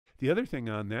The other thing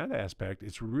on that aspect,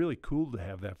 it's really cool to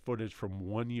have that footage from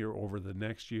one year over the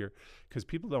next year, because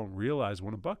people don't realize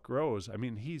when a buck grows, I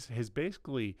mean, his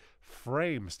basically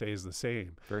frame stays the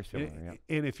same. Very similar,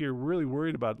 yeah. And if you're really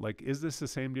worried about, like, is this the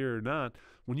same deer or not,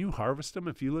 when you harvest them,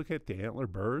 if you look at the antler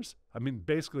burrs, I mean,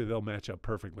 basically they'll match up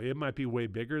perfectly. It might be way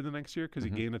bigger the next year because he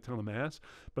gained a ton of mass,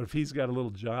 but if he's got a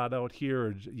little jot out here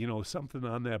or, something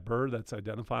on that burr that's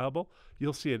identifiable,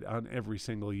 you'll see it on every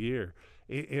single year.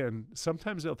 And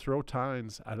sometimes they'll throw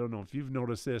tines. I don't know if you've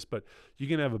noticed this, but you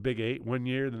can have a big 8 one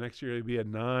year, the next year he'll be a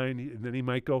 9, and then he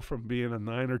might go from being a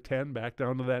 9 or 10 back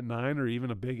down to that 9 or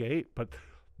even a big 8. But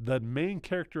the main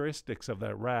characteristics of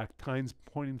that rack, tines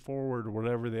pointing forward or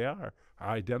whatever they are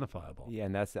identifiable. Yeah,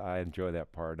 and I enjoy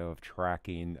that part of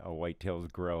tracking a whitetail's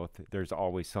growth. There's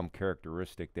always some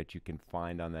characteristic that you can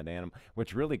find on that animal.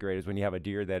 What's really great is when you have a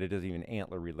deer that it isn't even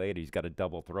antler related. He's got a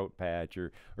double throat patch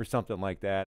or something like that.